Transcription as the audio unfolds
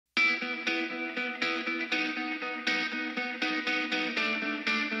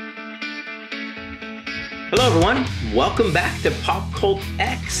Hello, everyone. Welcome back to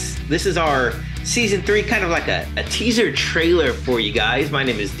PopCultX. This is our season 3, kind of like a teaser trailer for you guys. My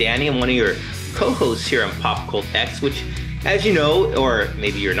name is Danny. I'm one of your co-hosts here on PopCultX, which, as you know, or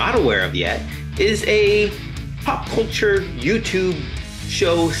maybe you're not aware of yet, is a pop culture YouTube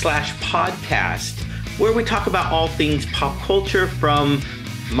show / podcast where we talk about all things pop culture from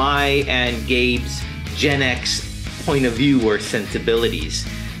my and Gabe's Gen X point of view or sensibilities.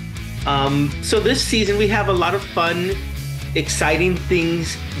 So this season we have a lot of fun, exciting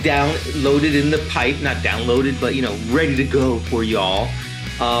things downloaded in the pipe, not downloaded, but ready to go for y'all.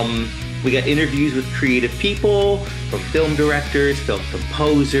 We got interviews with creative people, from film directors, film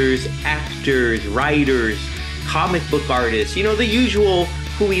composers, actors, writers, comic book artists, the usual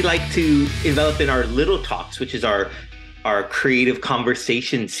who we like to envelop in our Little Talks, which is our creative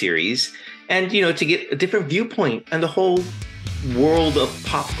conversation series. And, to get a different viewpoint on the whole world of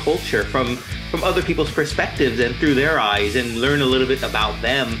pop culture from other people's perspectives and through their eyes, and learn a little bit about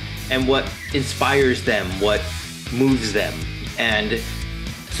them and what inspires them, what moves them. And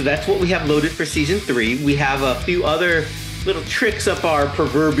so that's what we have loaded for season 3. We have a few other little tricks up our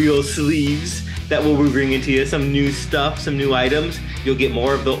proverbial sleeves that we'll be bringing to you, some new stuff, some new items. You'll get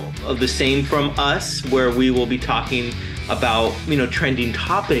more of the same from us, where we will be talking about trending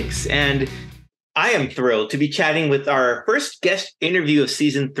topics. And I am thrilled to be chatting with our first guest interview of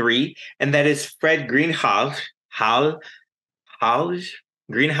season 3, and that is Fred Greenhalgh.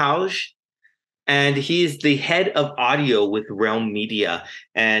 Greenhalgh, and he is the head of audio with Realm Media,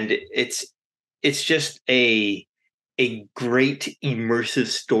 and it's just a great immersive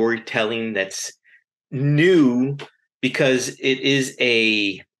storytelling that's new, because it is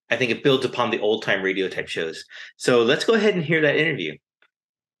I think it builds upon the old time radio type shows. So let's go ahead and hear that interview.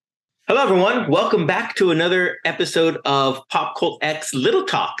 Hello, everyone. Welcome back to another episode of PopCultX Little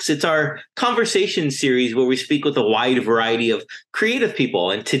Talks. It's our conversation series where we speak with a wide variety of creative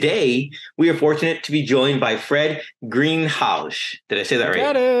people. And today we are fortunate to be joined by Fred Greenhalgh. Did I say that right?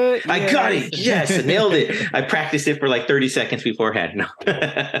 Got it. I got it. Yes, I nailed it. I practiced it for like 30 seconds beforehand. No.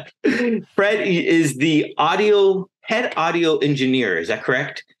 Fred is the head audio engineer. Is that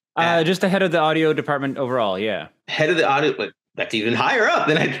correct? Just the head of the audio department overall. Yeah. Head of the audio. That's even higher up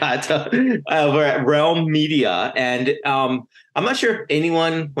than I thought. We're at Realm Media. And I'm not sure if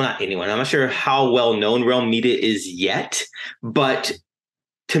I'm not sure how well known Realm Media is yet, but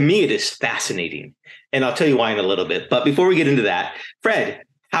to me it is fascinating. And I'll tell you why in a little bit. But before we get into that, Fred,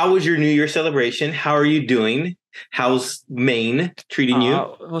 how was your New Year celebration? How are you doing? How's Maine treating you?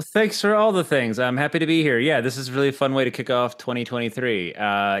 Well, thanks for all the things. I'm happy to be here. Yeah, this is a really fun way to kick off 2023.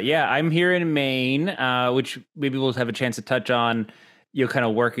 I'm here in Maine, which maybe we'll have a chance to touch on, kind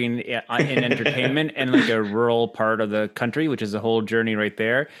of working in entertainment and like a rural part of the country, which is a whole journey right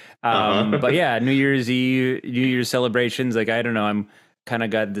there. But yeah, New Year's Eve, New Year's celebrations, like, I don't know, I'm kind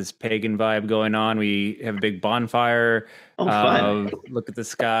of got this pagan vibe going on. We have a big bonfire, look at the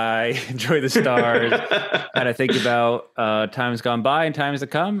sky, enjoy the stars, kind of think about times gone by and times to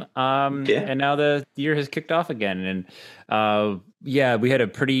come. And now the year has kicked off again. And we had a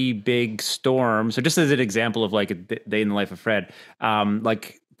pretty big storm. So just as an example of like a day in the life of Fred,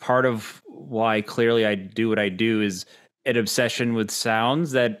 like part of why clearly I do what I do is an obsession with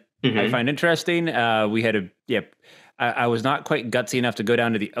sounds that I find interesting. We had I was not quite gutsy enough to go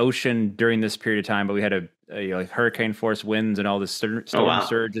down to the ocean during this period of time, but we had like hurricane force winds and all this storm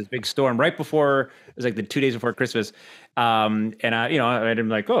surge, this big storm right before, it was like the 2 days before Christmas. And I'm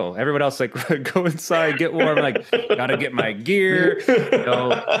like, oh, everyone else like go inside, get warm. Like, gotta get my gear,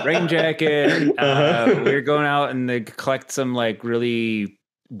 rain jacket. We're going out and collect some like really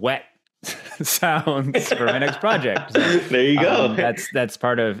wet sounds for my next project. So, there you go. That's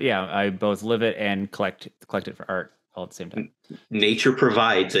part of, I both live it and collect it for art all at the same time. Nature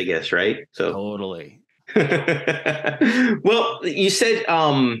provides, I guess, right? So totally. Well, you said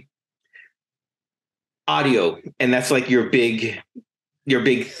audio, and that's like your big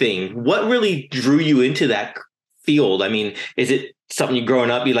thing. What really drew you into that field? I mean, is it something you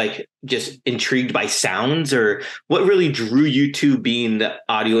growing up, you like just intrigued by sounds, or what really drew you to being the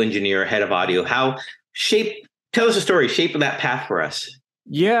audio engineer, head of audio? Tell us a story, shape of that path for us.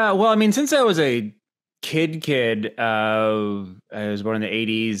 Yeah, well, I mean, since I was a kid, I was born in the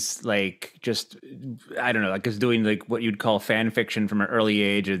 80s, like, just, I don't know, like, I was doing like what you'd call fan fiction from an early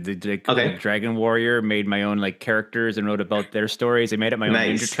age. The Dragon Warrior, made my own like characters and wrote about their stories. I made up my own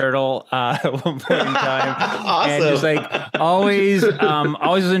Ninja Turtle at one point in time. Awesome. And just like always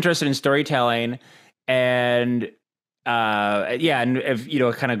was interested in storytelling. And yeah, and if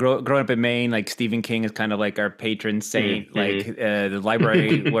kind of growing up in Maine, like Stephen King is kind of like our patron saint. Like Mm-hmm. the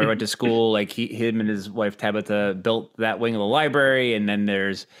library where I went to school, like him and his wife Tabitha built that wing of the library. And then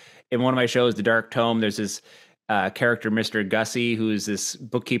there's in one of my shows, The Dark Tome, there's this character, Mr. Gussie, who's this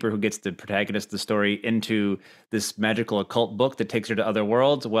bookkeeper who gets the protagonist of the story into this magical occult book that takes her to other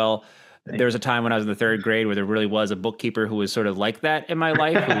worlds. Well, there was a time when I was in the third grade where there really was a bookkeeper who was sort of like that in my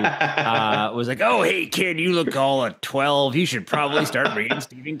life, who was like, "Oh, hey kid, you look all at 12. You should probably start reading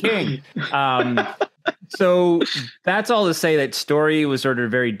Stephen King." So that's all to say that story was sort of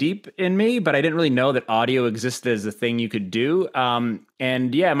very deep in me, but I didn't really know that audio existed as a thing you could do.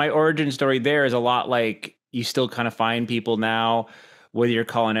 And yeah, my origin story there is a lot like you still kind of find people now, whether you're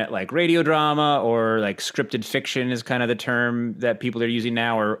calling it like radio drama or like scripted fiction is kind of the term that people are using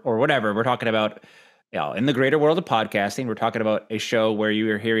now, or whatever. We're talking about, in the greater world of podcasting, we're talking about a show where you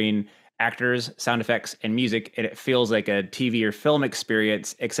are hearing actors, sound effects, and music, and it feels like a TV or film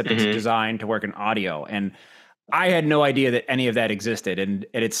experience, except it's designed to work in audio. And I had no idea that any of that existed, and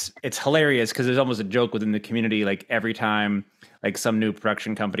it's hilarious because there's almost a joke within the community. Like every time, like some new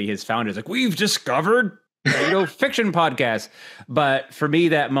production company has found it, it's like we've discovered fiction podcast. But for me,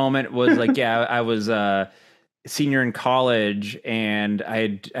 that moment was like, yeah, I was senior in college, and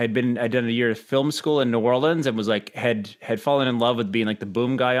I'd done a year of film school in New Orleans, and was like had fallen in love with being like the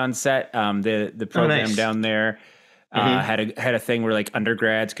boom guy on set. The program down there had a thing where like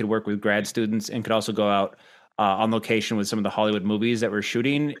undergrads could work with grad students and could also go out on location with some of the Hollywood movies that were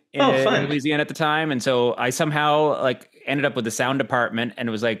shooting in Louisiana at the time. And so I somehow like ended up with the sound department, and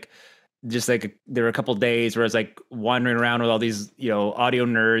it was like just like there were a couple of days where I was like wandering around with all these, audio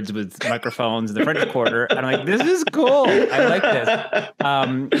nerds with microphones in the French Quarter. And I'm like, this is cool. I like this.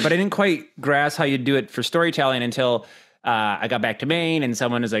 But I didn't quite grasp how you do it for storytelling until I got back to Maine, and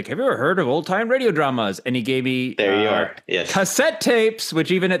someone is like, have you ever heard of old time radio dramas? And he gave me cassette tapes,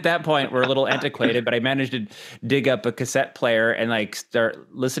 which even at that point were a little antiquated, but I managed to dig up a cassette player and like start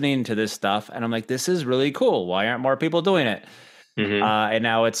listening to this stuff. And I'm like, this is really cool. Why aren't more people doing it? And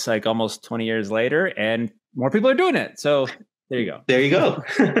now it's like almost 20 years later and more people are doing it. So there you go. There you go.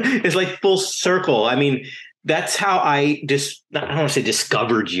 It's like full circle. I mean, that's how I I don't want to say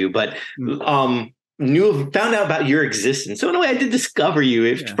discovered you, but found out about your existence. So in a way I did discover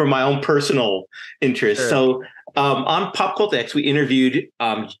you for my own personal interest. Sure. So on PopCultX, we interviewed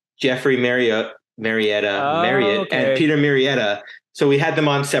Jeffrey Marriott and Peter Marietta. So we had them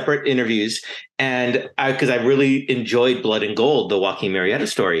on separate interviews, and because I really enjoyed Blood and Gold, the Joaquin Murrieta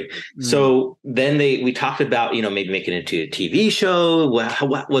story. So then we talked about, maybe making it into a TV show.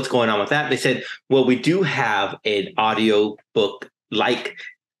 What's going on with that? They said, well, we do have an audio book like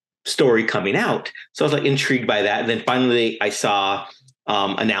story coming out. So I was like intrigued by that. And then finally I saw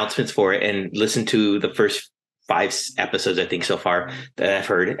announcements for it and listened to the first 5 episodes, I think so far that I've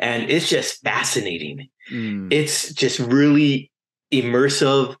heard. And it's just fascinating. It's just really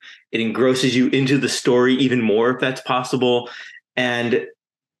immersive. It engrosses you into the story even more, if that's possible. And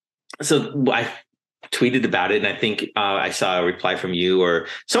so I tweeted about it, and I think I saw a reply from you or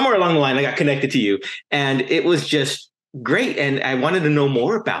somewhere along the line. I got connected to you, and it was just great. And I wanted to know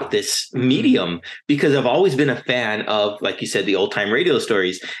more about this medium because I've always been a fan of, like you said, the old time radio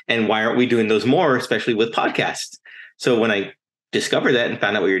stories. And why aren't we doing those more, especially with podcasts? So when I discovered that and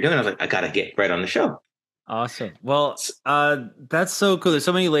found out what you're doing, I was like, I got to get right on the show. Awesome. Well, that's so cool. There's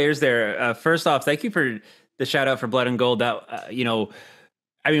so many layers there. First off, thank you for the shout out for Blood and Gold. That,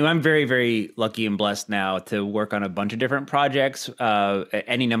 I mean, I'm very, very lucky and blessed now to work on a bunch of different projects.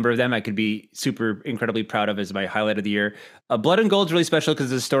 Any number of them I could be super incredibly proud of as my highlight of the year. Blood and Gold is really special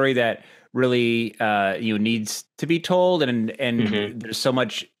because it's a story that really, needs to be told, and there's so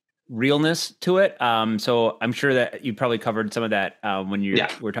much realness to it. So I'm sure that you probably covered some of that when you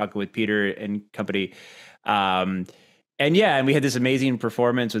were talking with Peter and company. And we had this amazing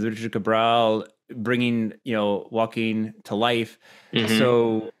performance with Richard Cabral bringing, Joaquin to life.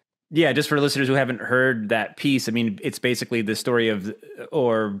 So just for listeners who haven't heard that piece, I mean, it's basically the story of,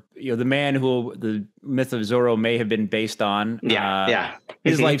 the man who the myth of Zorro may have been based on,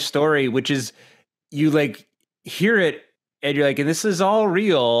 his life story, which is, you like hear it and you're like, and this is all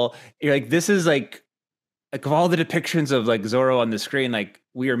real. You're like, this is like of all the depictions of like Zorro on the screen, like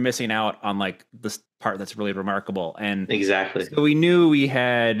we are missing out on like this part that's really remarkable. And exactly. So we knew we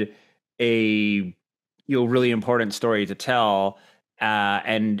had a, really important story to tell.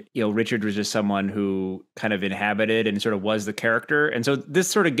 And, Richard was just someone who kind of inhabited and sort of was the character. And so this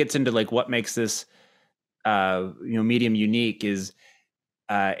sort of gets into like what makes this, medium unique is,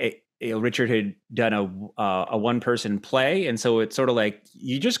 Richard had done a one person play, and so it's sort of like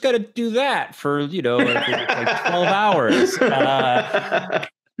you just got to do that for like 12 hours.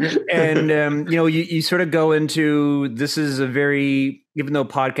 And you sort of go into, this is a very, even though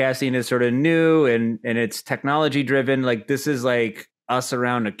podcasting is sort of new and it's technology driven, like this is like us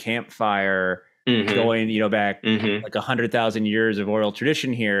around a campfire going back like 100,000 years of oral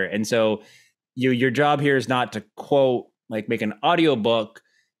tradition here. And so your job here is not to quote, like make an audiobook.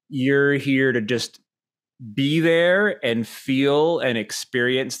 You're here to just be there and feel and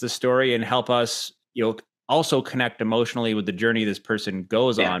experience the story and help us also connect emotionally with the journey this person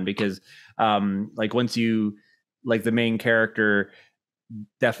goes on, because like once you, like the main character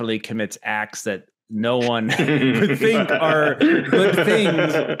definitely commits acts that no one would think are good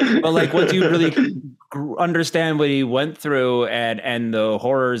things, but like once you really understand what he went through and the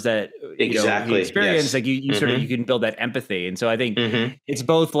horrors that he experienced, like you sort of, you can build that empathy. And so I think it's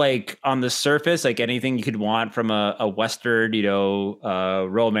both like on the surface, like anything you could want from a Western,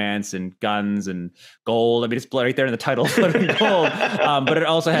 romance and guns and gold. I mean, it's right there in the title, Blood and Gold. But it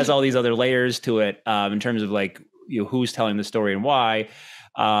also has all these other layers to it in terms of like, who's telling the story and why.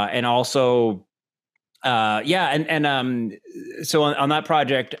 And also, so on that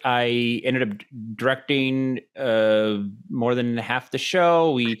project, I ended up directing more than half the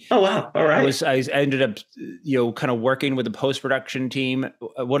show. Oh wow! All right. I ended up kind of working with the post production team.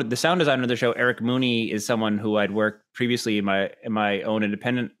 What the sound designer of the show, Eric Mooney, is someone who I'd worked previously in my own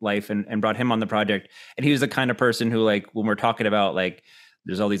independent life, and brought him on the project. And he was the kind of person who, like, when we're talking about like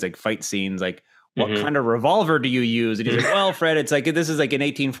there's all these like fight scenes, like, what kind of revolver do you use? And he's like, well, Fred, it's like, this is like an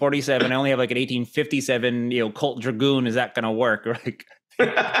 1847. I only have like an 1857, Colt Dragoon. Is that going to work? Like,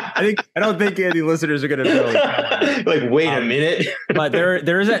 I don't think any listeners are going to know. Like, wait a minute. But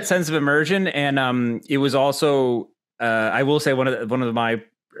there is that sense of immersion. And it was also, I will say one of my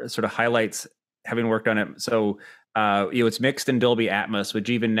sort of highlights having worked on it. So, it's mixed in Dolby Atmos, which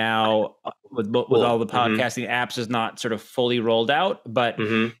even now with all the podcasting apps is not sort of fully rolled out, but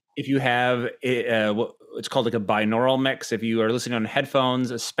if you have it's called like a binaural mix, if you are listening on headphones,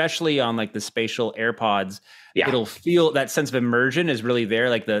 especially on like the spatial AirPods, it'll feel that sense of immersion is really there.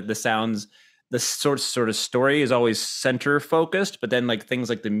 Like the sounds, the sort of story is always center focused, but then like things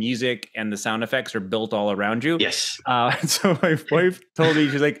like the music and the sound effects are built all around you. Yes. So my wife told me,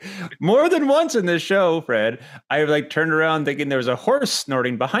 she's like, more than once in this show, Fred, I like turned around thinking there was a horse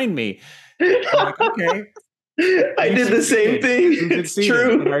snorting behind me. I'm like, okay. I did the same thing. It's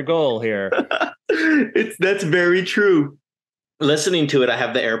true. Our goal here. That's very true. Listening to it, I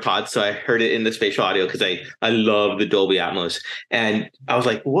have the AirPods, so I heard it in the spatial audio because I love the Dolby Atmos. And I was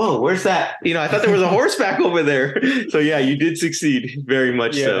like, whoa, where's that? I thought there was a horseback over there. So yeah, you did succeed very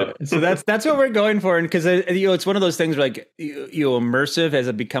much so. So that's what we're going for. And because it's one of those things where like immersive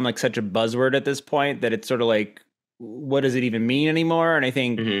has become like such a buzzword at this point that it's sort of like, what does it even mean anymore? And I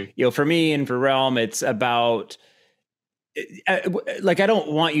think, for me and for Realm, it's about like, I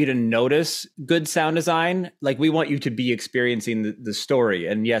don't want you to notice good sound design. Like, we want you to be experiencing the story.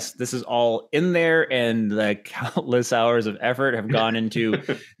 And yes, this is all in there, and like countless hours of effort have gone into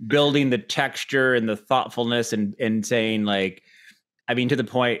building the texture and the thoughtfulness and saying, like, I mean, to the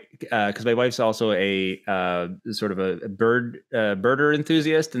point, because my wife's also a sort of a birder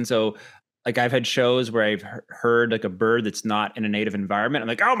enthusiast. And so like I've had shows where I've heard like a bird that's not in a native environment. I'm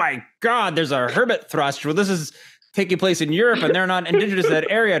like, oh my God, there's a hermit thrush. Well, this is taking place in Europe and they're not indigenous to that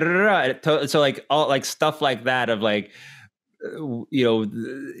area. So like all like stuff like that of like,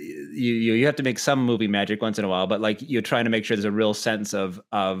 you have to make some movie magic once in a while, but like you're trying to make sure there's a real sense of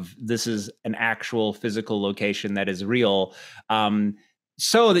this is an actual physical location that is real.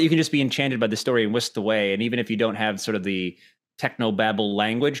 So that you can just be enchanted by the story and whisked away. And even if you don't have sort of the technobabble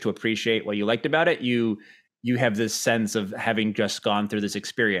language to appreciate what you liked about it, you have this sense of having just gone through this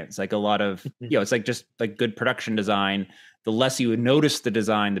experience. Like a lot of, it's like just like good production design. The less you notice the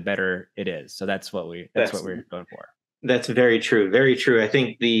design, the better it is. So that's what we're going for. That's very true. Very true. I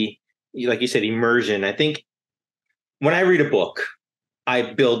think like you said, immersion. I think when I read a book,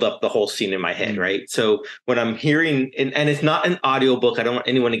 I build up the whole scene in my head, right? So when I'm hearing, and it's not an audio book, I don't want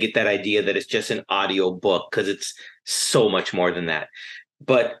anyone to get that idea that it's just an audio book, because it's so much more than that.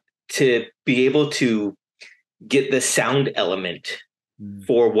 But to be able to get the sound element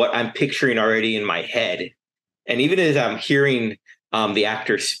for what I'm picturing already in my head, and even as I'm hearing the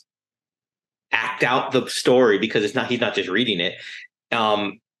actors act out the story, because he's not just reading it,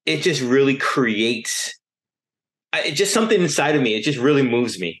 it just really creates it's just something inside of me. It just really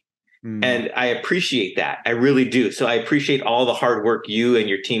moves me. And I appreciate that. I really do. So I appreciate all the hard work you and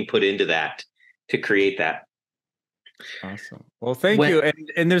your team put into that to create that. Awesome. Well, thank When you.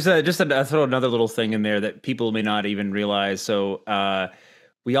 And there's I'll throw another little thing in there that people may not even realize. So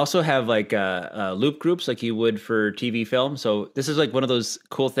we also have like loop groups like you would for TV film. So this is like one of those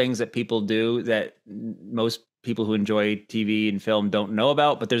cool things that people do that most people who enjoy TV and film don't know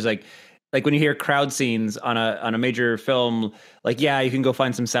about. But there's like when you hear crowd scenes on a major film, like yeah, you can go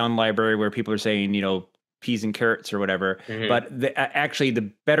find some sound library where people are saying, you know, peas and carrots or whatever. Mhm. But actually,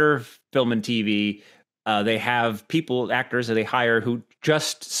 the better film and TV, they have actors that they hire who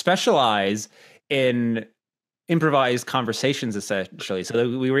just specialize in improvised conversations essentially.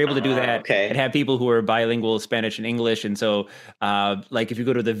 So we were able to do that and Okay. have people who are bilingual Spanish and English. And so like if you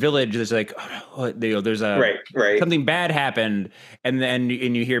go to the village, there's like, oh, you know, there's a Right, right. something bad happened. And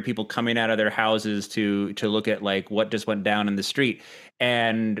you hear people coming out of their houses to look at like what just went down in the street.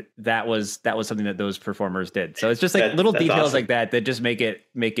 And that was something that those performers did. So it's just like little That's details awesome. like that that just make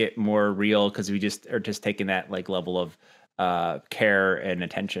it more real because we just are just taking that like level of care and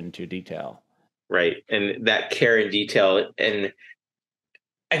attention to detail. Right. And that care and detail, and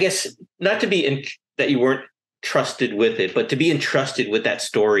I guess not to be that you weren't trusted with it, but to be entrusted with that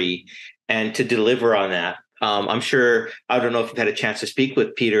story and to deliver on that. I'm sure, I don't know if you've had a chance to speak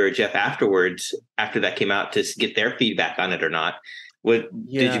with Peter or Jeff afterwards, after that came out, to get their feedback on it or not. What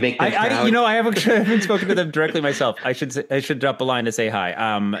did you Yeah, make them you proud? know, I haven't spoken to them directly myself. I should drop a line to say hi.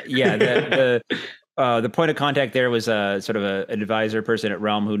 Yeah, the point of contact there was sort of an advisor person at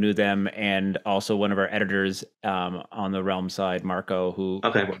Realm who knew them, and also one of our editors on the Realm side, Marco, who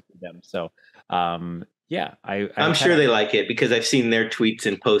Okay. worked with them. So, yeah, I'm I kind sure of they like it because I've seen their tweets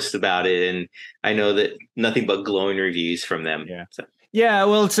and posts about it, and I know that nothing but glowing reviews from them. yeah. So, Yeah,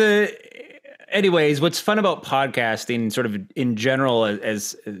 well, anyways, what's fun about podcasting, sort of in general,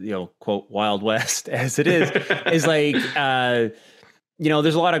 as you know, quote Wild West as it is like you know,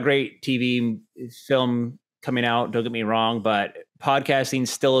 there's a lot of great TV film coming out. Don't get me wrong, but podcasting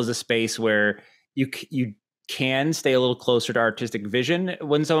still is a space where you can stay a little closer to artistic vision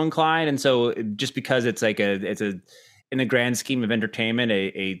when so inclined. And so, just because it's a in the grand scheme of entertainment,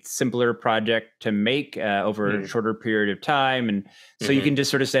 a simpler project to make over a mm, shorter period of time, and so you hmm can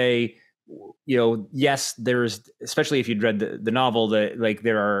just sort of say, you know, yes, there's, especially if you'd read the novel, that like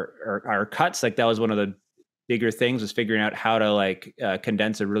there are cuts. Like that was one of the bigger things, was figuring out how to like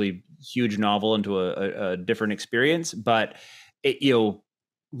condense a really huge novel into a different experience, but it, you know,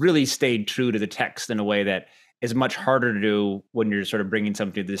 really stayed true to the text in a way that is much harder to do when you're sort of bringing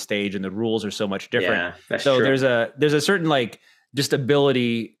something to the stage and the rules are so much different. yeah, that's So true. there's a certain like just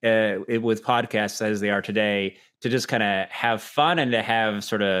ability with podcasts as they are today to just kind of have fun and to have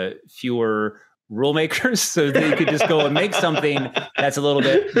sort of fewer rule makers so that you could just go and make something that's a little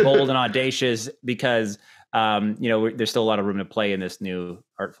bit bold and audacious because you know, there's still a lot of room to play in this new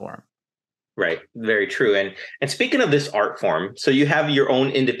art form. Right, very true. And speaking of this art form, so you have your own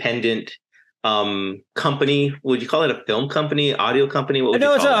independent company. Would you call it a film company, audio company? What I would you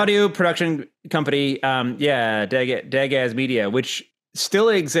know it's an call that? audio production company. Yeah, Dagaz Media, which still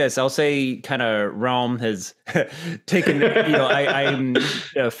exists. I'll say kind of Realm has taken, you know, I'm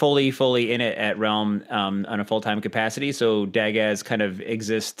fully in it at Realm on a full-time capacity. So Dagaz kind of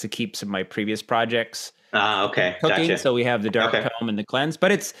exists to keep some of my previous projects Ah, okay, cooking. gotcha. So we have the Dark Okay, Tome and the Cleanse,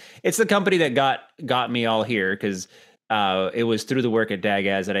 but it's the company that got me all here because it was through the work at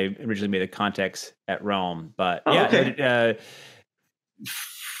Dagaz that I originally made the context at Realm. But oh, yeah, okay.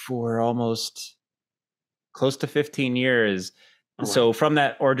 for almost close to 15 years. Oh, So wow. from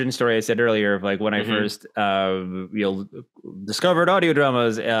that origin story I said earlier of like when I Hmm. first you know, discovered audio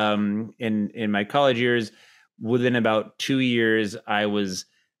dramas in my college years, within about 2 years I was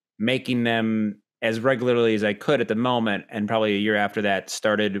making them as regularly as I could at the moment, and probably a year after that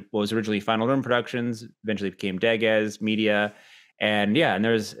started what was originally Final Room Productions, eventually became Dagaz Media. And yeah, and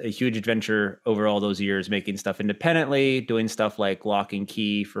there was a huge adventure over all those years making stuff independently, doing stuff like Lock and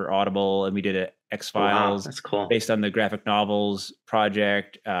Key for Audible, and we did a X Oh, wow, Files that's cool. based on the graphic novels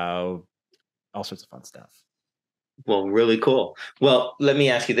project, all sorts of fun stuff. Well, really cool. Well, let me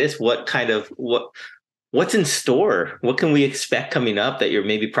ask you this: what's in store? What can we expect coming up that you're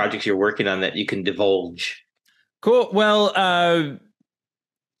maybe projects you're working on that you can divulge? Cool. Well,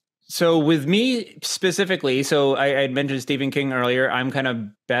 so with me specifically, so I had mentioned Stephen King earlier. I'm kind of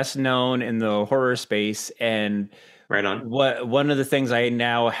best known in the horror space, and Right on. what one of the things I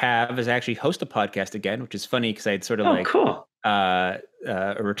now have is actually host a podcast again, which is funny because I'd sort of Oh, like cool.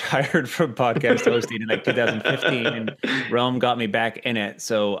 retired from podcast hosting in like 2015, and Realm got me back in it.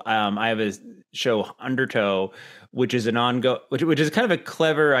 So I have a show Undertow, which is an ongoing, which is kind of a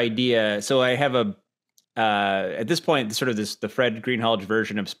clever idea. So I have at this point, sort of the Fred Greenhalgh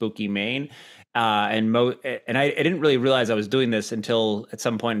version of Spooky Maine. And I didn't really realize I was doing this until at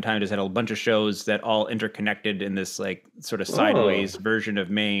some point in time, I just had a bunch of shows that all interconnected in this like sort of sideways version of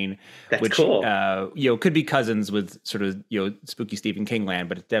Maine, That's which, cool. Could be cousins with sort of, spooky Stephen King land,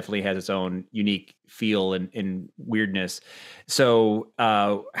 but it definitely has its own unique feel and weirdness. So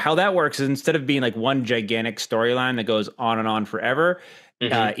how that works is instead of being like one gigantic storyline that goes on and on forever,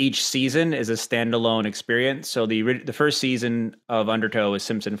 each season is a standalone experience. So the first season of Undertow is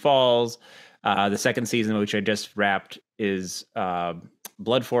Simpson Falls. The second season, which I just wrapped, is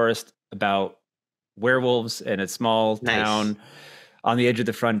Blood Forest, about werewolves in a small town on the edge of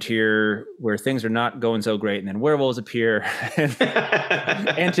the frontier where things are not going so great, and then werewolves appear, and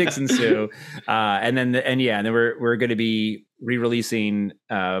antics ensue. And then we're going to be re-releasing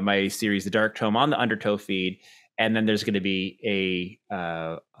my series, The Dark Tome, on the Undertow feed. And then there's going to be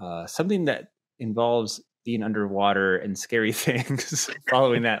a something that involves being underwater and scary things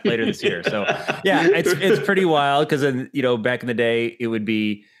following that later this year. So yeah, it's pretty wild because then, back in the day, it would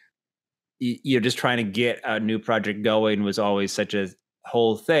be, just trying to get a new project going was always such a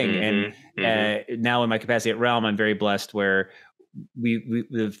whole thing. Now in my capacity at Realm, I'm very blessed where we've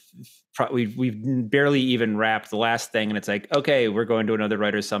barely even wrapped the last thing, and it's like, okay, we're going to another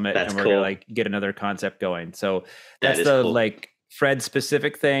writer's summit, and we're gonna like get another concept going. So that's the cool. Like Fred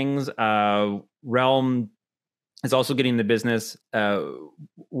specific things. Realm is also getting the business of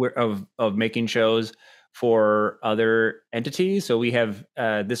making shows for other entities. So we have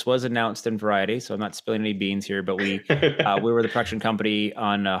this was announced in Variety, so I'm not spilling any beans here, but we were the production company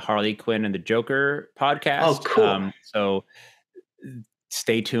on Harley Quinn and the Joker podcast. Oh, cool. So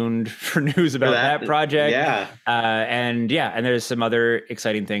stay tuned for news about that project. Yeah. And there's some other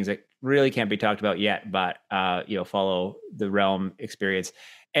exciting things that really can't be talked about yet, but follow the Realm experience.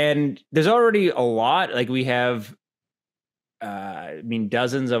 And there's already a lot. Like we have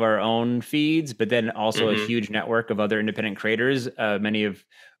dozens of our own feeds, but then also a huge network of other independent creators, many of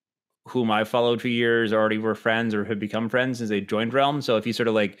whom I followed for years already were friends or have become friends since they joined Realm. So if you sort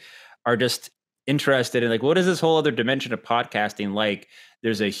of like are just interested in like, what is this whole other dimension of podcasting like?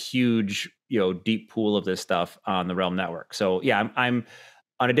 There's a huge, deep pool of this stuff on the Realm network. So yeah, I'm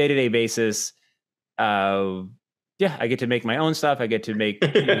on a day-to-day basis. I get to make my own stuff. I get to make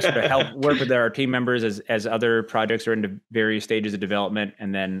sort of help work with our team members as other projects are into various stages of development,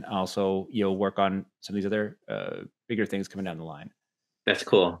 and then also work on some of these other bigger things coming down the line. That's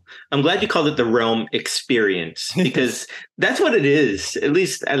cool. I'm glad you called it the Realm experience, because that's what it is. At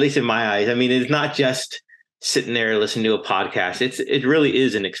least in my eyes. I mean, it's not just sitting there listening to a podcast. It really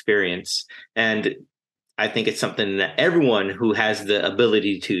is an experience, and I think it's something that everyone who has the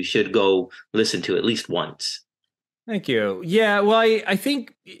ability to should go listen to at least once. Thank you. Yeah, well, I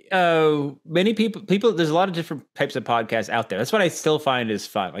think many people, there's a lot of different types of podcasts out there. That's what I still find is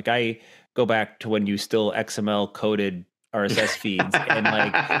fun. Like I go back to when you still XML coded RSS feeds, and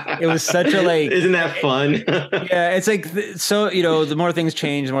like it was such a like. Isn't that fun? Yeah, it's like so. The more things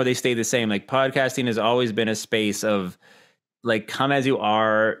change, the more they stay the same. Like podcasting has always been a space of like come as you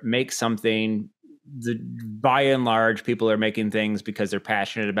are, make something. By and large, people are making things because they're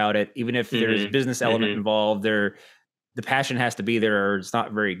passionate about it. Even if there's business element involved, the passion has to be there, or it's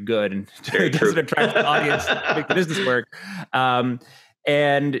not very good, and it doesn't attract the audience to make the business work. And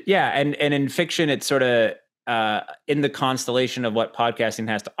in fiction, it's sort of in the constellation of what podcasting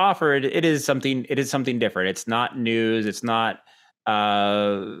has to offer. It is something different. It's not news. It's not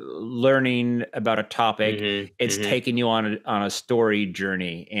learning about a topic. It's taking you on a story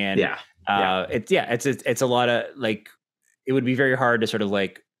journey, and it's a lot of like, it would be very hard to sort of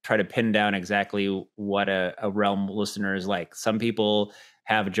like try to pin down exactly what a Realm listener is like. Some people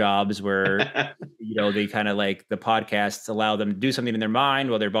have jobs where, they kind of like the podcasts allow them to do something in their mind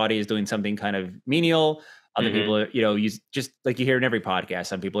while their body is doing something kind of menial. Other people are, you just like you hear in every podcast,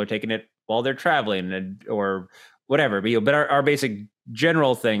 some people are taking it while they're traveling or whatever. But our basic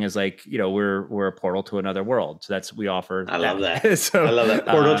general thing is like, we're a portal to another world. So we offer. I love that. So, I love that.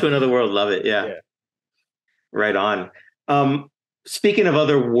 Portal to another world. Love it. Yeah. Right on. Speaking of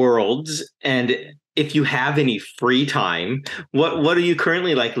other worlds, and if you have any free time, what are you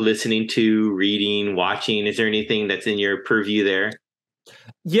currently like listening to, reading, watching? Is there anything that's in your purview there?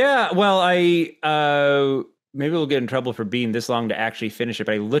 Yeah, well, I maybe we'll get in trouble for being this long to actually finish it,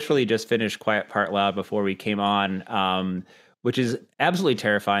 but I literally just finished Quiet Part Loud before we came on, which is absolutely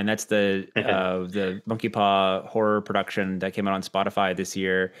terrifying. That's the Monkey Paw horror production that came out on Spotify this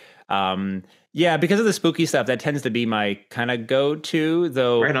year. Because of the spooky stuff, that tends to be my kind of go-to,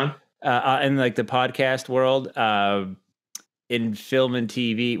 though. Right on. In like the podcast world, in film and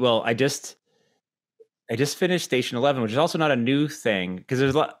TV. Well, I just finished Station 11, which is also not a new thing because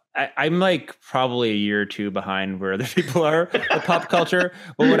there's a lot. I'm like probably a year or two behind where other people are with pop culture.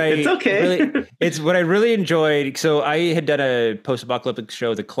 But what It's okay. it's what I really enjoyed. So I had done a post-apocalyptic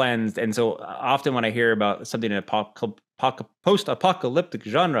show, The Cleansed, and so often when I hear about something in a post-apocalyptic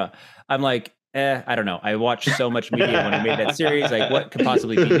genre, I'm like, I don't know. I watched so much media when I made that series. Like, what could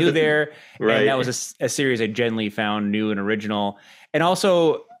possibly be new there? And that Right. was a series I generally found new and original, and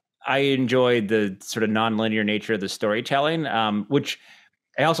also I enjoyed the sort of nonlinear nature of the storytelling, which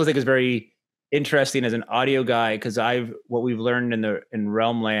I also think is very interesting as an audio guy because what we've learned in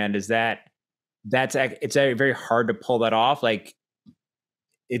Realm Land is that it's very hard to pull that off. Like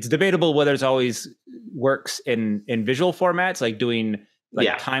it's debatable whether it's always works in visual formats, like doing like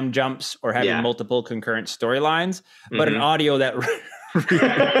Yeah. time jumps or having Yeah. multiple concurrent storylines, but in Mhm. audio that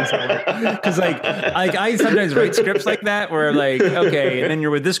because like I sometimes write scripts like that where like okay, and then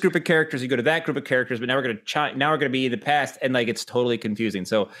you're with this group of characters, you go to that group of characters, but now we're gonna be in the past, and like it's totally confusing.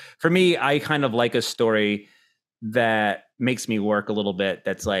 So for me, I kind of like a story that makes me work a little bit.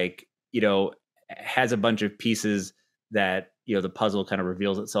 That's like has a bunch of pieces that the puzzle kind of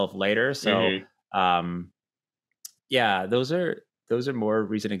reveals itself later. So Mhm. um, yeah, those are more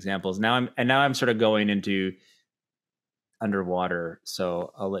recent examples. Now I'm sort of going into underwater,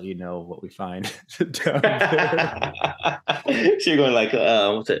 so I'll let you know what we find down there. So you're going like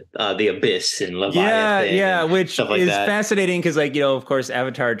what's it? The Abyss and Yeah, Leviathan yeah, and which stuff like is that. fascinating because, like, of course,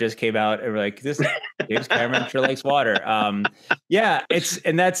 Avatar just came out, and we're like, this James Cameron sure likes water. Yeah,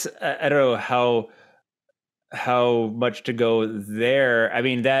 and that's I don't know how much to go there. I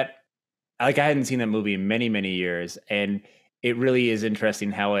mean, that like I hadn't seen that movie in many many years, and it really is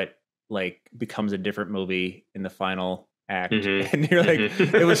interesting how it like becomes a different movie in the final act, Mhm. and you're like,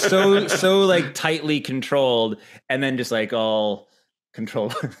 it was so like tightly controlled, and then just like all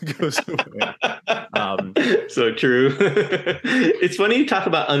control goes away. So true. It's funny you talk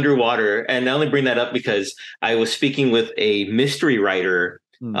about underwater, and I only bring that up because I was speaking with a mystery writer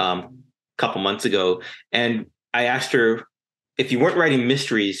Hmm. a couple months ago, and I asked her, if you weren't writing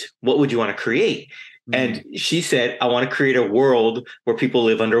mysteries, what would you want to create? Hmm. And she said, I want to create a world where people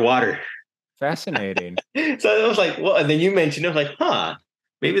live underwater. Fascinating. So I was like, well, and then you mentioned it, I was like, huh,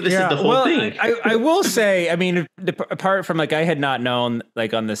 maybe this is the Yeah, whole well, thing. I will say, I mean, apart from like I had not known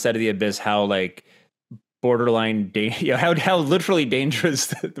like on the set of The Abyss how like borderline how literally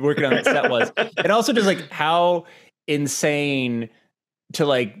dangerous working on that set was, and also just like how insane to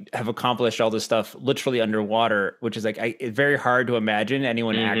like have accomplished all this stuff literally underwater, which is like it's very hard to imagine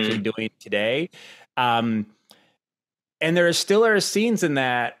anyone actually Hmm. doing today. Um, and there still are scenes in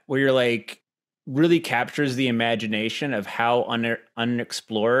that where you're like really captures the imagination of how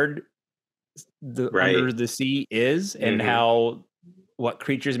unexplored the Right. under the sea is and Hmm. how what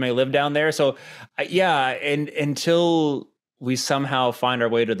creatures may live down there. So yeah, and until we somehow find our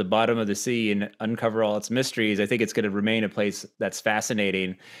way to the bottom of the sea and uncover all its mysteries, I think it's going to remain a place that's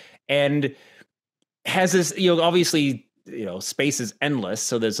fascinating and has this, obviously, space is endless.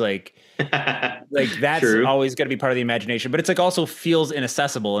 So there's like that's True. always going to be part of the imagination, but it's like also feels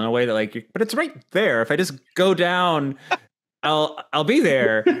inaccessible in a way that like, but it's right there. If I just go down, I'll be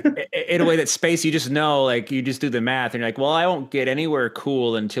there in a way that space, you just know, like you just do the math and you're like, well, I won't get anywhere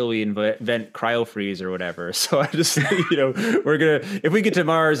cool until we invent cryofreeze or whatever. So I just, if we get to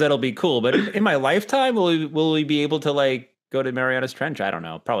Mars, that'll be cool. But in my lifetime, will we be able to like go to Mariana's Trench? I don't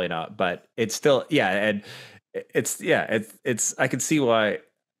know, probably not, but it's still, yeah. And it's, I can see why,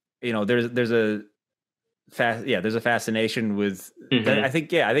 there's a there's a fascination with that. Hmm. I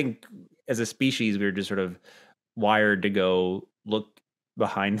think as a species, we're just sort of wired to go look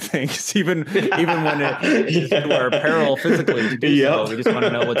behind things, even when it is to our peril physically to do so. Yep. We just want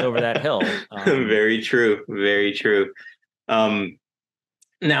to know what's over that hill. Very true. Very true. Um,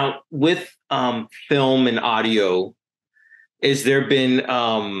 Now, with film and audio, is there been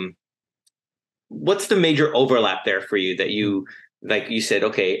what's the major overlap there for you that you like you said,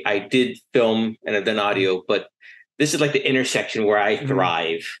 okay, I did film and I've done audio, but this is like the intersection where I Mhm.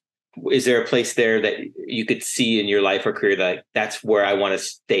 thrive. Is there a place there that you could see in your life or career that that's where I want to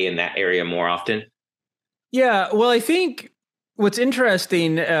stay in that area more often? Yeah, well, I think what's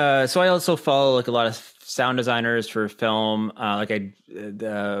interesting. So I also follow like a lot of sound designers for film. Mark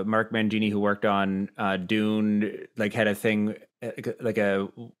Mangini, who worked on Dune, like had a thing, like a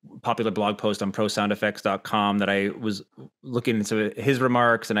popular blog post on prosoundeffects.com that I was looking into his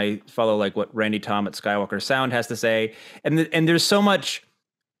remarks, and I follow like what Randy Tom at Skywalker Sound has to say, and there's so much.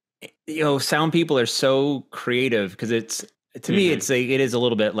 Sound people are so creative because it's to me Hmm. it's like it is a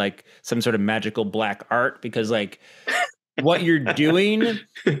little bit like some sort of magical black art because like what you're doing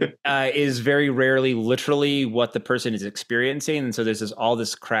is very rarely literally what the person is experiencing. And so there's all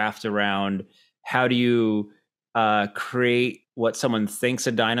this craft around how do you create what someone thinks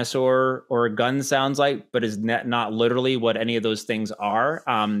a dinosaur or a gun sounds like, but is not literally what any of those things are.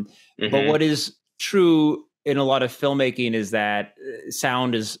 But what is true in a lot of filmmaking is that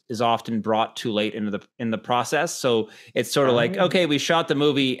sound is often brought too late in the process. So it's sort of like, okay, we shot the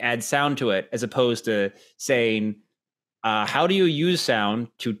movie, add sound to it, as opposed to saying, how do you use sound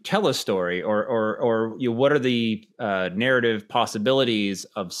to tell a story, or what are the narrative possibilities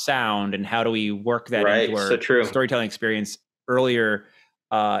of sound, and how do we work that into our storytelling experience earlier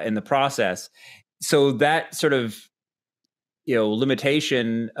in the process? So that sort of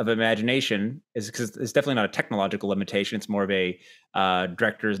limitation of imagination is, because it's definitely not a technological limitation. It's more of a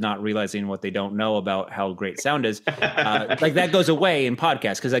directors not realizing what they don't know about how great sound is. Like that goes away in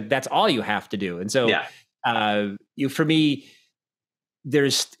podcasts because like that's all you have to do, and so. Yeah. For me,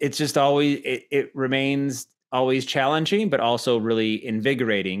 it's just always, it remains always challenging, but also really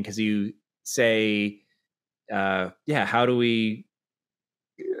invigorating, because you say, how do we,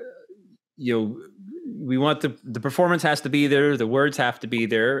 we want the performance has to be there, the words have to be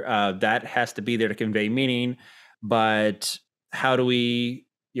there, that has to be there to convey meaning, but how do we,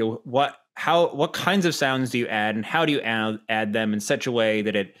 what kinds of sounds do you add, and how do you add them in such a way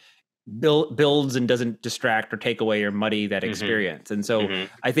that it builds and doesn't distract or take away or muddy that experience? And so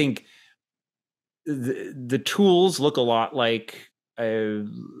I think the tools look a lot like in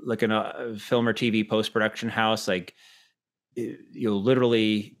a film or TV post-production house, like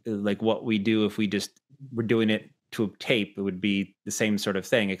literally like what we do if we're doing it to a tape, it would be the same sort of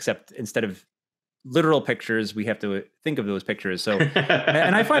thing, except instead of literal pictures, we have to think of those pictures. So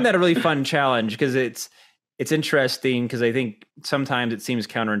and I find that a really fun challenge, because it's interesting, because I think sometimes it seems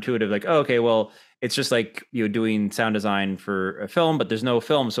counterintuitive, like, oh, okay, well, it's just like doing sound design for a film, but there's no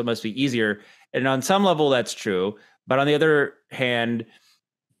film, so it must be easier. And on some level, that's true. But on the other hand,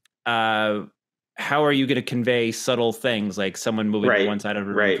 how are you going to convey subtle things, like someone moving from one side of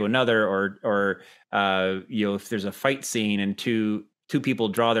the room to another, or if there's a fight scene and two people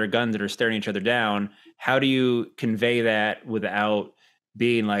draw their guns that are staring each other down, how do you convey that without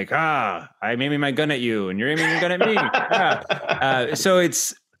being like, I'm aiming my gun at you and you're aiming your gun at me? So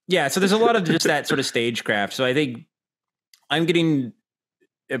it's, so there's a lot of just that sort of stagecraft. So I think I'm getting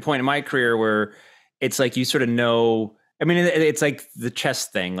a point in my career where it's like, you sort of know, I mean, it's like the chess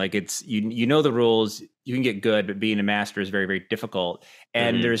thing. Like it's, you know, the rules, you can get good, but being a master is very, very difficult.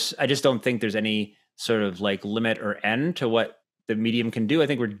 And I just don't think there's any sort of like limit or end to what the medium can do. I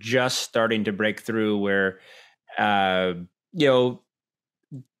think we're just starting to break through where,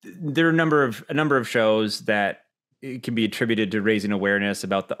 there are a number of shows that can be attributed to raising awareness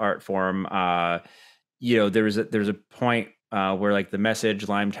about the art form. There's a point where like The Message,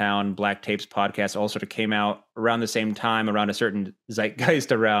 Limetown, Black Tapes podcast all sort of came out around the same time, around a certain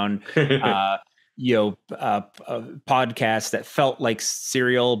zeitgeist around podcasts that felt like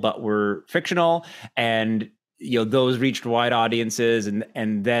serial but were fictional, and those reached wide audiences,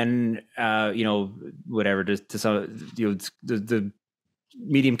 and then whatever to some the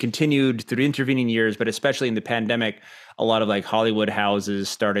medium continued through intervening years, but especially in the pandemic, a lot of like Hollywood houses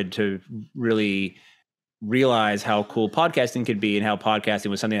started to really realize how cool podcasting could be, and how podcasting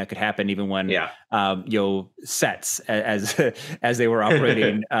was something that could happen even when sets as they were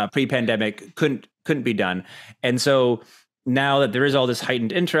operating pre-pandemic couldn't be done. And so now that there is all this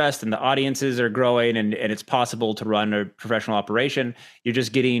heightened interest and the audiences are growing, and it's possible to run a professional operation, you're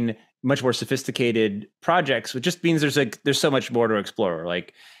just getting much more sophisticated projects, which just means there's so much more to explore.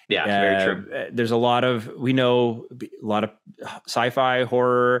 Like, very true. There's a lot of sci-fi,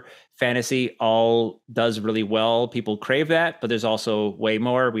 horror, fantasy, all does really well. People crave that, but there's also way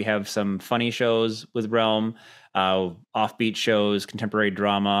more. We have some funny shows with Realm, offbeat shows, contemporary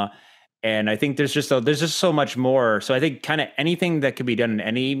drama. And I think there's just so much more. So I think kind of anything that could be done in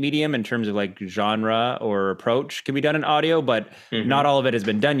any medium in terms of like genre or approach can be done in audio, but not all of it has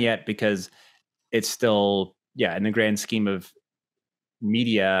been done yet, because it's still, in the grand scheme of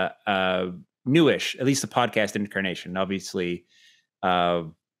media, newish, at least the podcast incarnation. Obviously,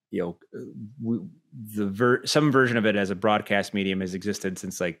 some version of it as a broadcast medium has existed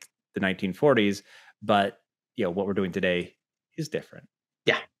since like the 1940s, but what we're doing today is different.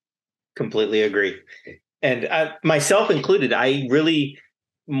 Yeah. Completely agree. And myself included, I really,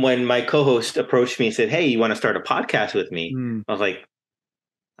 when my co-host approached me and said, hey, you want to start a podcast with me? I was like,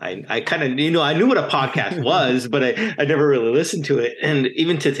 I kind of, I knew what a podcast was, but I never really listened to it. And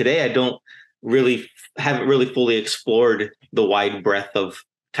even to today, haven't really fully explored the wide breadth of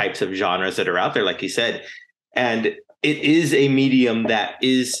types of genres that are out there, like you said. And it is a medium that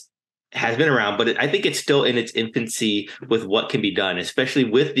has been around, but I think it's still in its infancy with what can be done, especially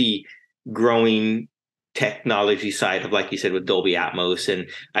with the growing technology side of, like you said, with Dolby Atmos. And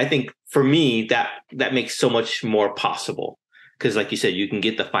I think for me, that makes so much more possible. Because like you said, you can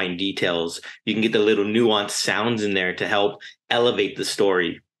get the fine details, you can get the little nuanced sounds in there to help elevate the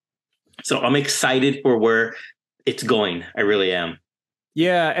story. So I'm excited for where it's going. I really am.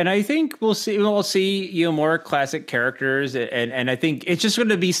 Yeah, and I think we'll see more classic characters, and I think it's just going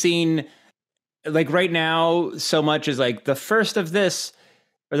to be seen like right now. So much is like the first of this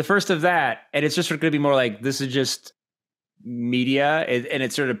or the first of that, and it's just going to be more like this is just media, and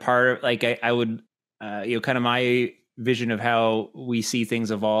it's sort of part of like I would kind of my vision of how we see things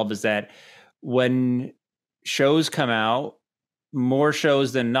evolve is that when shows come out, more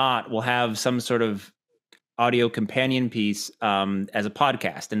shows than not will have some sort of audio companion piece as a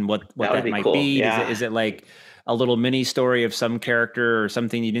podcast, and what that might cool. be. Yeah. Is it like a little mini story of some character or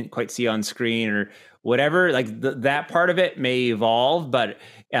something you didn't quite see on screen or whatever? Like that part of it may evolve, but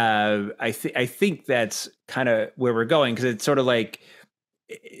I think that's kind of where we're going, because it's sort of like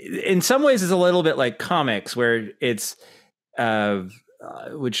in some ways it's a little bit like comics, where it's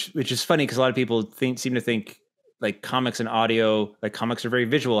which is funny because a lot of people seem to think like comics and audio, like comics are very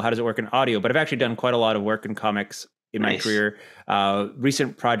visual. How does it work in audio? But I've actually done quite a lot of work in comics in my career.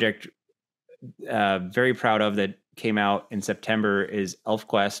 Recent project, very proud of, that came out in September is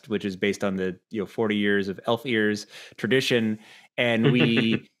ElfQuest, which is based on the 40 years of Elf Ears tradition, and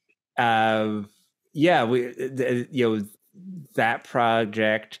we, that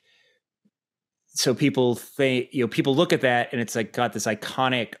project. So people think, people look at that and it's like got this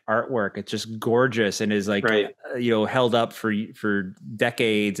iconic artwork. It's just gorgeous and is like, held up for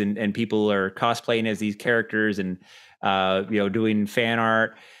decades, and people are cosplaying as these characters and, doing fan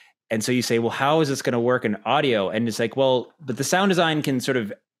art. And so you say, well, how is this going to work in audio? And it's like, well, but the sound design can sort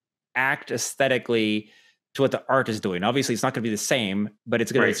of act aesthetically to what the art is doing. Obviously it's not going to be the same, but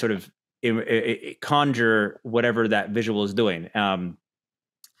it's going to sort of conjure whatever that visual is doing.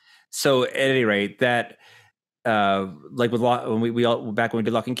 So at any rate, that like with when we back when we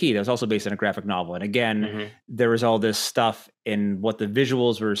did Lock and Key, that was also based on a graphic novel. And again, there was all this stuff in what the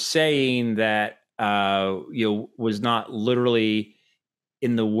visuals were saying that was not literally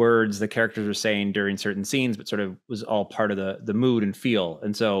in the words the characters were saying during certain scenes, but sort of was all part of the mood and feel.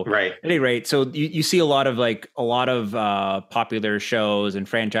 And so at any rate, so you see a lot of popular shows and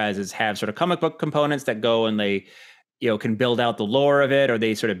franchises have sort of comic book components that go and they can build out the lore of it, or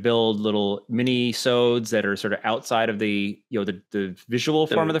they sort of build little mini-sodes that are sort of outside of the visual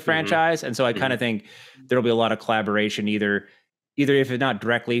form of the franchise. And so I kind of think there'll be a lot of collaboration, either if it's not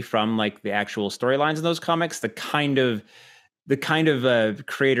directly from like the actual storylines in those comics, the kind of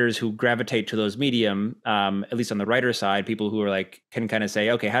creators who gravitate to those medium, at least on the writer side, people who are like, can kind of say,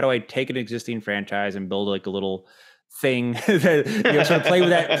 okay, how do I take an existing franchise and build like a little thing that sort of play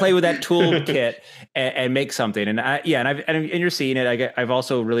with that toolkit and make something. And you're seeing it. I've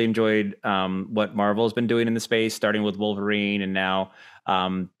also really enjoyed what Marvel's been doing in the space, starting with Wolverine, and now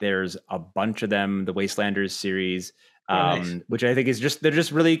there's a bunch of them, the Wastelanders series, which I think they're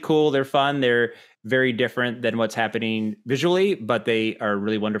just really cool. They're fun. They're very different than what's happening visually, but they are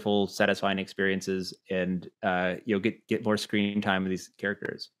really wonderful, satisfying experiences, and get more screen time with these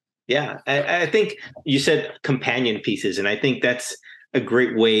characters. Yeah, I think you said companion pieces, and I think that's a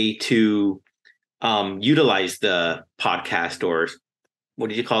great way to utilize the podcast, or what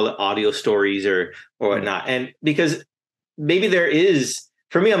did you call it, audio stories or whatnot. And because maybe there is,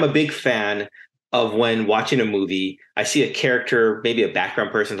 for me, I'm a big fan of when watching a movie, I see a character, maybe a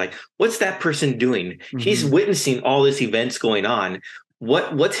background person, like, what's that person doing? He's witnessing all this events going on.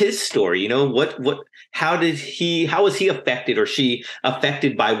 What's his story? How was he affected or she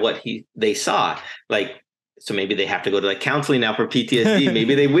affected by what they saw? Like, so maybe they have to go to like counseling now for PTSD.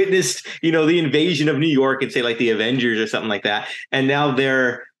 Maybe they witnessed, the invasion of New York and say like the Avengers or something like that. And now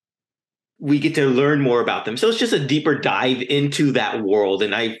we get to learn more about them. So it's just a deeper dive into that world.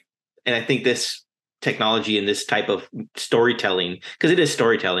 And I think this technology and this type of storytelling, because it is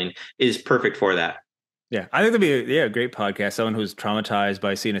storytelling, is perfect for that. Yeah, I think that'd be a great podcast. Someone who's traumatized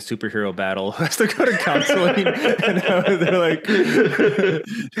by seeing a superhero battle has to go to counseling, and they're like,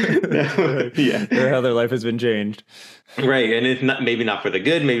 how their life has been changed. Right, and it's maybe not for the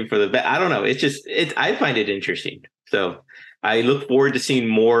good, maybe for the bad. I don't know. I find it interesting. So I look forward to seeing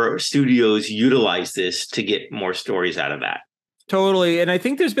more studios utilize this to get more stories out of that. Totally. And I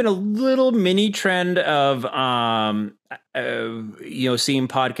think there's been a little mini trend of, seeing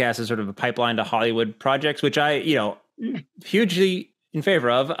podcasts as sort of a pipeline to Hollywood projects, which I, hugely in favor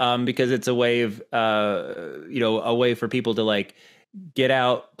of, because it's a way of, a way for people to like get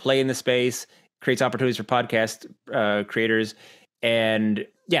out, play in the space, creates opportunities for podcast creators, and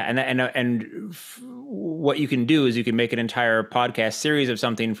yeah, what you can do is you can make an entire podcast series of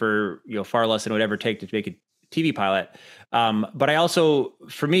something for far less than it would ever take to make a TV pilot. But I also,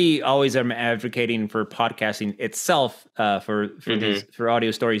 for me, always am advocating for podcasting itself, for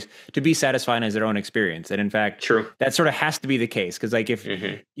audio stories to be satisfying as their own experience. And in fact, true, that sort of has to be the case. Cause like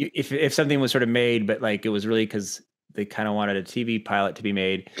if something was sort of made, but like it was really cause they kind of wanted a TV pilot to be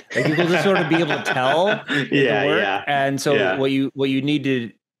made, like people just sort of be able to tell. Yeah. And so what you need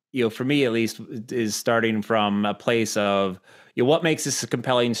to, for me at least, is starting from a place of, what makes this a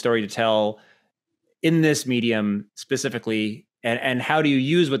compelling story to tell in this medium specifically, and how do you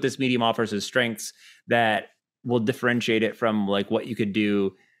use what this medium offers as strengths that will differentiate it from like what you could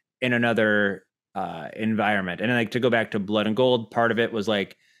do in another environment. And like to go back to Blood and Gold, part of it was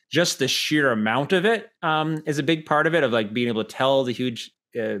like just the sheer amount of it is a big part of it, of like being able to tell the huge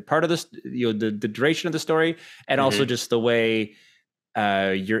part of this, the duration of the story, and also just the way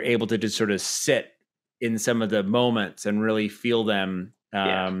you're able to just sort of sit in some of the moments and really feel them.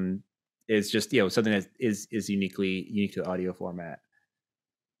 Is just something that is unique to audio format.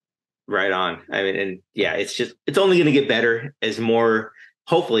 Right on. I mean, and yeah, it's only going to get better as more,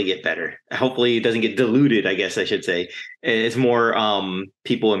 hopefully get better. Hopefully it doesn't get diluted, I guess I should say, as more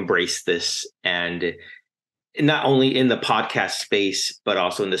people embrace this, and not only in the podcast space, but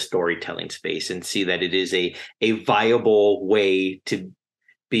also in the storytelling space, and see that it is a viable way to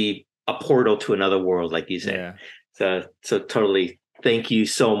be a portal to another world, like you said. Yeah. So totally. Thank you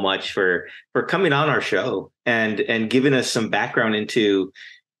so much for coming on our show and giving us some background into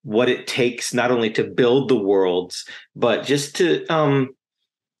what it takes, not only to build the worlds, but just to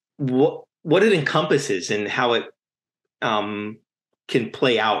what it encompasses and how it can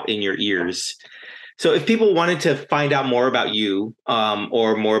play out in your ears. So if people wanted to find out more about you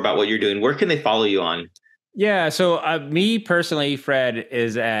or more about what you're doing, where can they follow you on? Yeah, so me personally, Fred,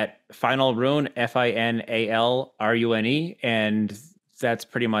 is at Final Rune, FINALRUNE, and that's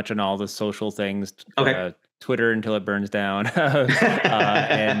pretty much on all the social things. Okay. Twitter until it burns down,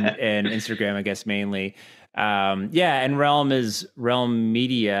 and Instagram, I guess, mainly. And Realm is Realm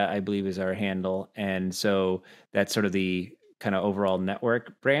Media, I believe, is our handle, and so that's sort of the kind of overall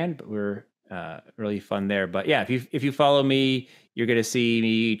network brand. But we're really fun there. But yeah, if you follow me, you're going to see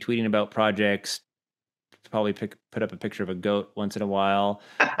me tweeting about projects. Probably put up a picture of a goat once in a while.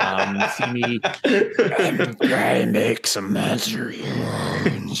 See me try and make some monster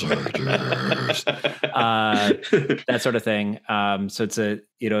that sort of thing. So it's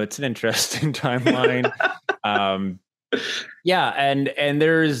it's an interesting timeline. And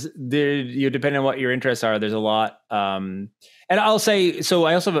there's depending on what your interests are, there's a lot. And I'll say, so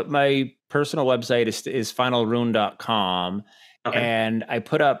I also have my personal website is finalrune.com. Okay. And I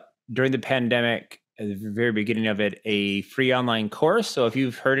put up during the pandemic, at the very beginning of it, a free online course. So if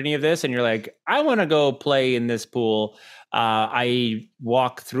you've heard any of this and you're like, I want to go play in this pool, I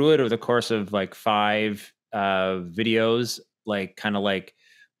walk through it over the course of like 5 videos, like kind of like,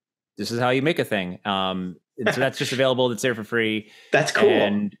 this is how you make a thing. And so that's just available. That's there for free. That's cool.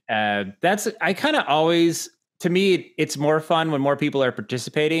 And I kind of always, to me, it's more fun when more people are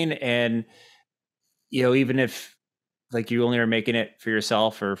participating. And, even if, like you only are making it for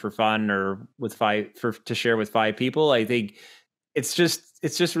yourself or for fun or with to share with 5 people, I think it's just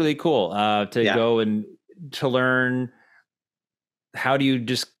really cool to go and to learn how do you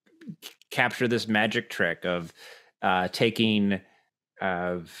just capture this magic trick of taking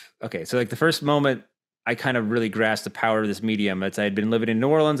okay. So like the first moment I kind of really grasped the power of this medium. I had been living in New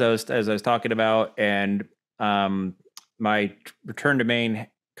Orleans, as I was talking about, and my return to Maine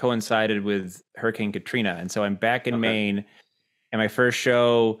coincided with Hurricane Katrina. And so I'm back in Maine, and my first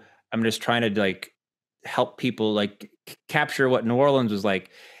show, I'm just trying to like help people like capture what New Orleans was like.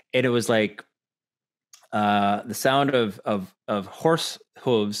 And it was like the sound of horse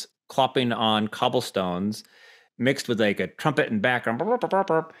hooves clopping on cobblestones mixed with like a trumpet and background and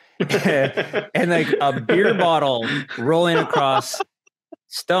like a beer bottle rolling across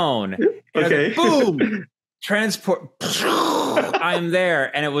stone. And like, boom! Transport, I'm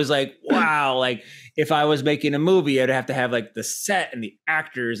there. And it was like, wow, like if I was making a movie, I'd have to have like the set and the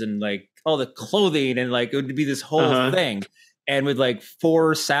actors and like all the clothing, and like it would be this whole thing. And with like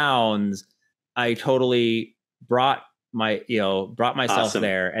 4 sounds, I totally brought myself awesome.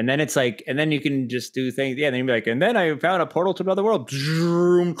 There. And then it's like, and then you can just do things. Yeah. And then you'd be like, and then I found a portal to another world.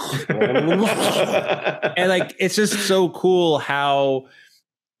 And like, it's just so cool how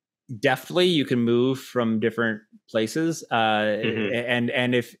deftly you can move from different places.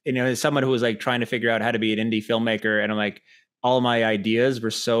 And if, as someone who was like trying to figure out how to be an indie filmmaker, and I'm like, all my ideas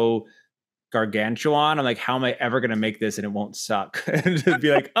were so gargantuan. I'm like, how am I ever going to make this and it won't suck? And to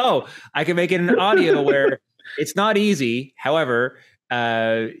be like, oh, I can make it in audio where it's not easy. However,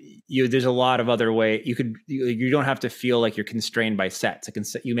 there's a lot of other way you don't have to feel like you're constrained by sets.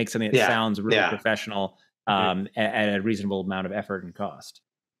 You make something that sounds really professional at a reasonable amount of effort and cost.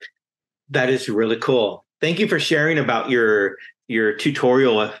 That is really cool. Thank you for sharing about your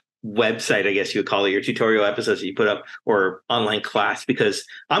tutorial website, I guess you would call it, your tutorial episodes that you put up, or online class, because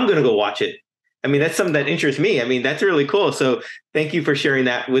I'm going to go watch it. I mean, that's something that interests me. I mean, that's really cool. So thank you for sharing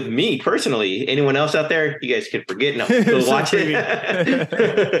that with me personally. Anyone else out there, you guys can forget. No, go watch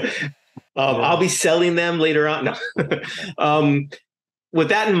it. I'll be selling them later on. No. With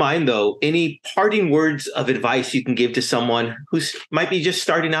that in mind, though, any parting words of advice you can give to someone who might be just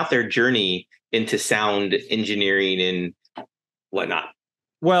starting out their journey into sound engineering and whatnot?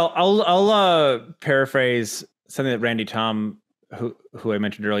 Well, I'll paraphrase something that Randy Tom, who I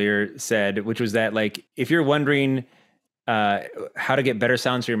mentioned earlier, said, which was that, like, if you're wondering how to get better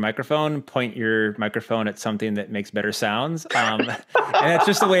sounds for your microphone, point your microphone at something that makes better sounds. And that's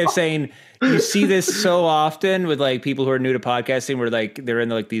just a way of saying, you see this so often with like people who are new to podcasting, where like they're in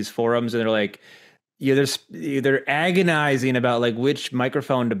like these forums and they're like, they're agonizing about like which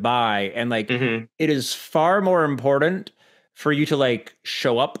microphone to buy. And like, it is far more important for you to like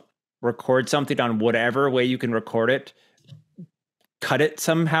show up, record something on whatever way you can record it, cut it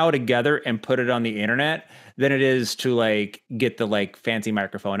somehow together and put it on the internet, than it is to like get the like fancy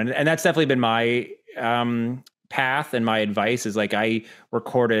microphone. And that's definitely been my path, and my advice is like, I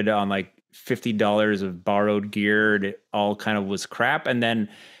recorded on like $50 of borrowed gear, and it all kind of was crap. And then,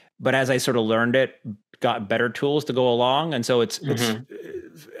 but as I sort of learned it, got better tools to go along. And so it's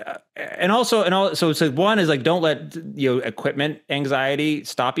so one is like, don't let equipment anxiety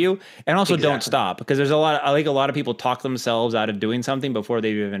stop you, and also don't stop, because there's a lot of people talk themselves out of doing something before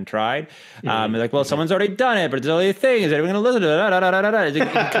they've even tried. They're like, well, someone's already done it, but it's the only thing, is anyone going to listen to it? You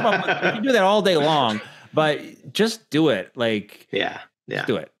can do that all day long, but just do it. Like, just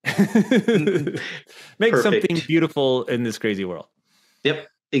do it. Make something beautiful in this crazy world. Yep,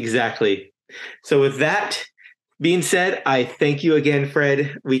 exactly. So with that being said, I thank you again,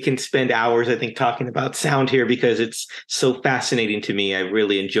 Fred. We can spend hours, I think, talking about sound here, because it's so fascinating to me. I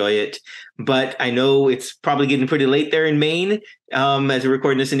really enjoy it. But I know it's probably getting pretty late there in Maine as we're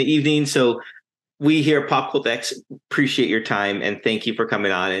recording this in the evening. So we here at PopCultX appreciate your time, and thank you for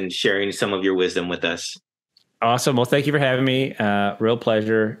coming on and sharing some of your wisdom with us. Awesome. Well, thank you for having me. Real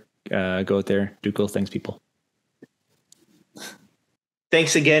pleasure. Go out there, do cool things, people.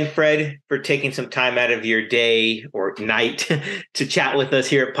 Thanks again, Fred, for taking some time out of your day or night to chat with us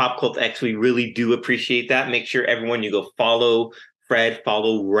here at PopCultX. We really do appreciate that. Make sure everyone, you go follow Fred,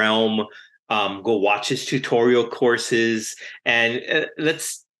 follow Realm, go watch his tutorial courses, and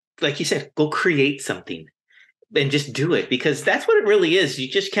let's, like you said, go create something and just do it, because that's what it really is. You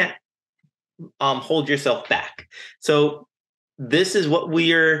just can't hold yourself back. So this is what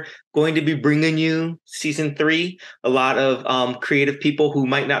we are going to be bringing you, season 3. A lot of creative people who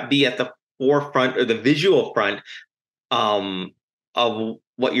might not be at the forefront or the visual front of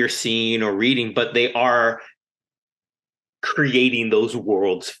what you're seeing or reading, but they are creating those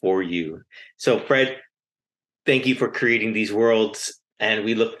worlds for you. So, Fred, thank you for creating these worlds, and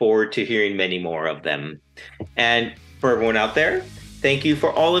we look forward to hearing many more of them. And for everyone out there, thank you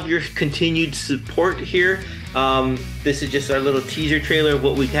for all of your continued support here. This is just our little teaser trailer of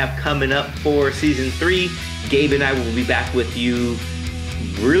what we have coming up for season 3. Gabe and I will be back with you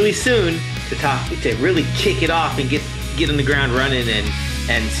really soon to really kick it off and get on the ground running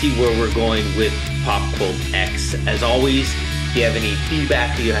and see where we're going with PopCultX. As always, if you have any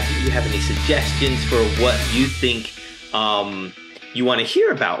feedback, you have any suggestions for what you think you want to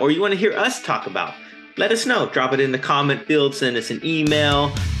hear about, or you want to hear us talk about, let us know. Drop it in the comment field, send us an email,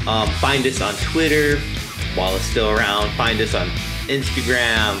 find us on Twitter while it's still around, find us on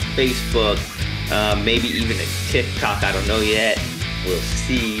Instagram, Facebook, maybe even a TikTok, I don't know yet, we'll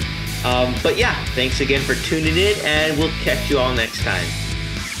see. But yeah, thanks again for tuning in, and we'll catch you all next time.